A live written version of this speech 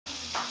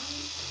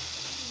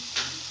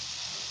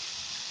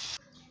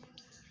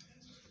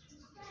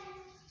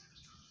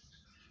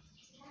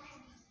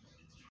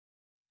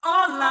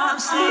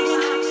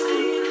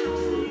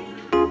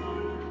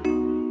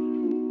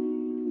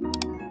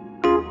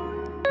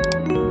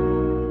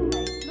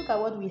Guys, look at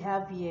what we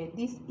have here.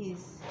 This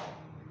is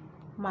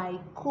my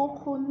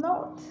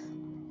coconut.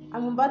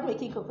 I'm about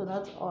making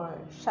coconut or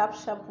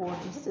sharp one.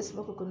 It's just a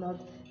small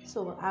coconut,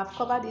 so I've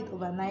covered it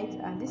overnight.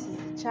 And this is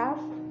the chaff.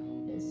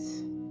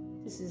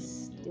 This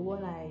is the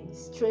one I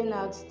strain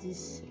out.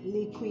 This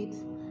liquid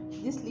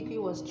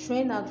was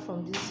strained out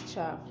from this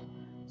chaff.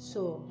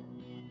 So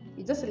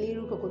it's just a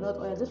little coconut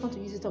oil. I just want to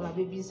use it on my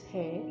baby's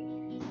hair.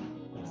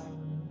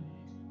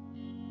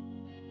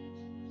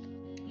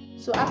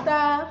 So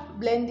after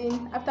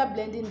blending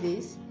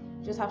this,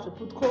 you just have to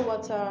put cold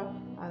water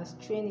and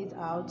strain it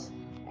out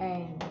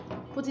and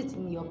put it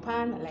in your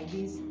pan like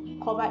this.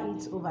 Cover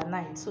it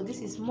overnight. So this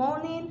is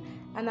morning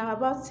and I'm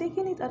about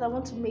taking it, and I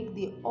want to make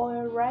the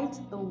oil right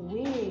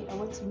away.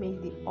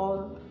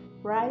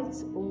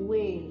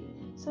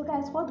 So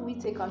guys, what do we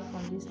take out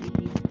from this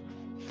liquid?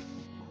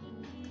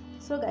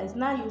 So guys,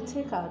 now you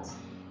take out,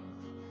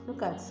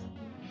 look at,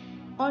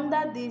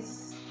 under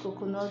this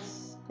coconut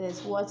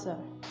there's water.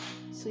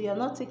 So you're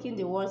not taking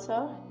the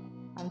water,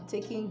 I'm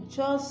taking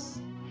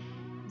just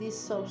this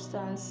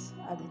substance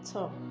at the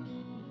top.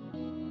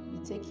 You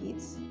take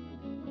it,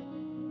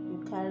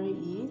 you carry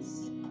it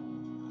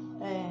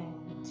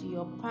to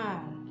your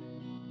pan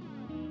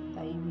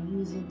that you'll be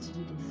using to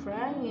do the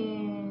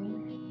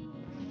frying.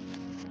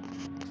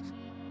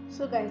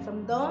 So guys,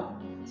 I'm done.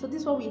 So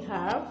this is what we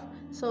have.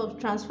 So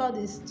transfer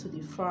this to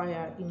the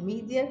fryer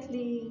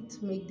immediately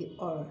to make the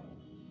oil.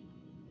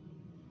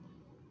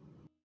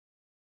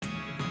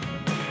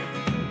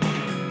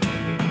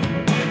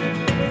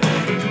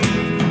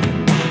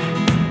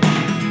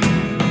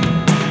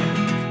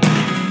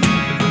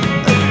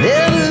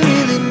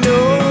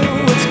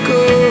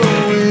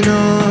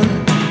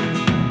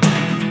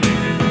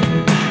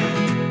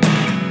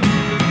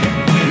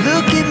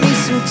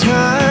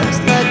 Sometimes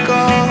like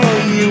all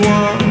you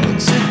want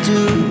to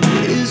do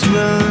is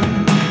run.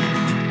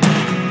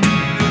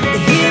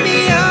 Hear me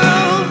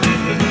out,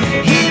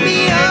 hear me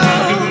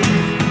out.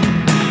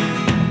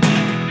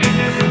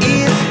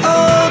 It's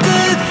all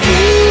the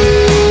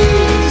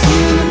things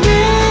you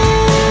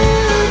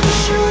never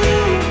show.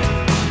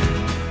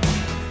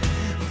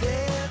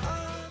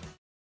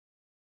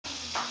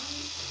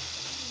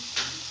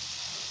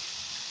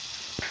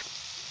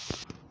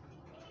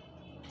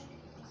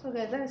 So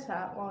guys, that's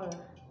our oil.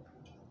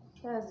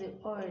 That's the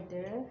oil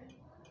there.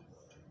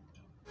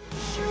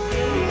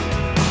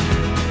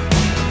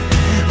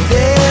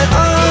 There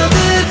are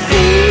the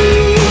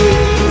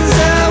things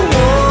I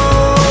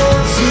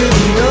want to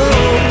know.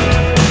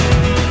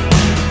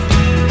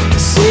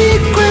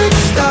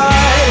 Secrets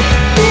start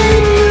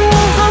in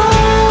your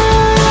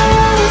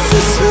heart so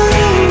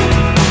slow.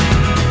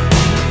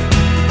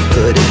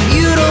 But if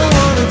you don't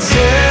want to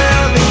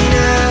tell me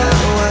now,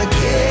 I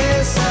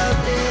guess I'll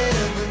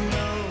never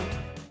know.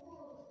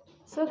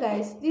 So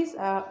guys, these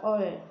are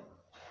oil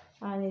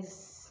and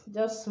it's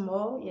just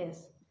small.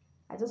 Yes,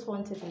 I just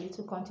wanted a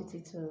little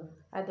quantity to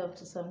add up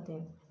to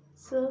something.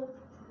 So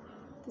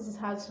this is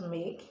how to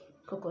make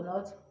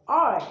coconut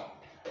oil.